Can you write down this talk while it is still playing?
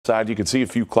Side, you can see a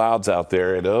few clouds out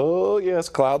there, and oh yes,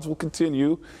 clouds will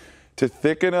continue to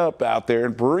thicken up out there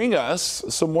and bring us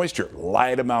some moisture.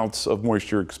 Light amounts of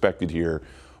moisture expected here,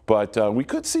 but we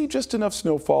could see just enough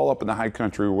snowfall up in the high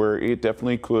country where it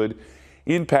definitely could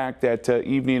impact that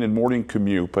evening and morning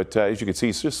commute. But as you can see,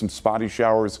 it's just some spotty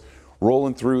showers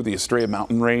rolling through the Estrella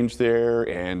Mountain Range there,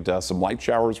 and some light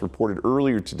showers reported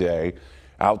earlier today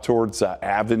out towards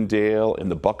Avondale in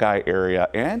the Buckeye area,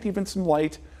 and even some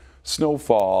light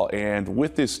snowfall. And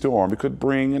with this storm, it could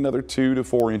bring another 2 to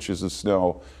 4 inches of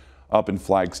snow up in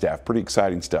Flagstaff. Pretty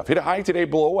exciting stuff. Hit a high today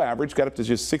below average, got up to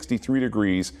just 63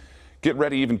 degrees. Get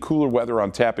ready, even cooler weather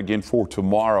on tap again for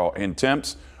tomorrow. And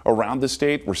temps around the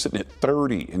state, we're sitting at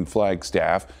 30 in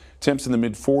Flagstaff. Temps in the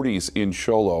mid 40s in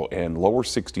Show Low, and lower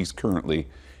 60s currently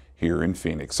here in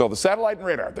Phoenix. So the satellite and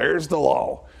radar, there's the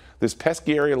low. This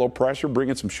pesky area low pressure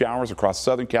bringing some showers across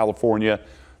Southern California.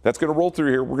 That's going to roll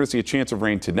through here. We're going to see a chance of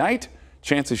rain tonight,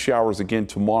 chance of showers again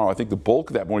tomorrow. I think the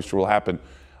bulk of that moisture will happen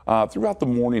throughout the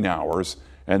morning hours,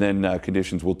 and then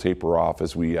conditions will taper off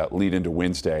as we lead into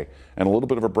Wednesday. And a little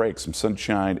bit of a break, some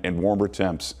sunshine and warmer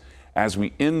temps as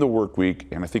we end the work week,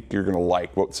 and I think you're going to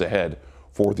like what's ahead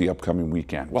for the upcoming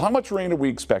weekend. Well, how much rain are we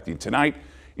expecting tonight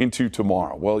into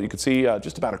tomorrow? Well, you can see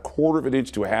just about 1/4 of an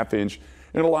inch to a 1/2 inch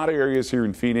in a lot of areas here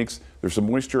in Phoenix. There's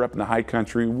some moisture up in the high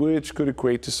country, which could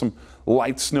equate to some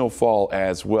light snowfall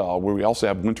as well, where we also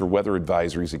have winter weather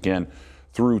advisories again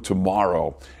through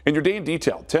tomorrow. In your day in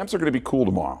detail, temps are going to be cool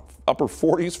tomorrow. Upper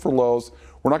 40s for lows.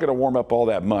 We're not going to warm up all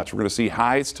that much. We're going to see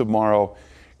highs tomorrow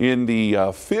in the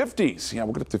 50s. Yeah,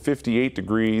 we'll get up to 58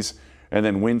 degrees. And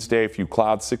then Wednesday, a few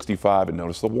clouds, 65. And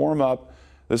notice the warm up.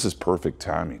 This is perfect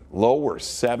timing. Lower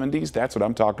 70s. That's what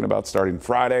I'm talking about starting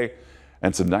Friday.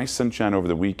 And some nice sunshine over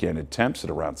the weekend, and temps at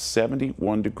around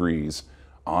 71 degrees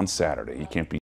on Saturday. You can't beat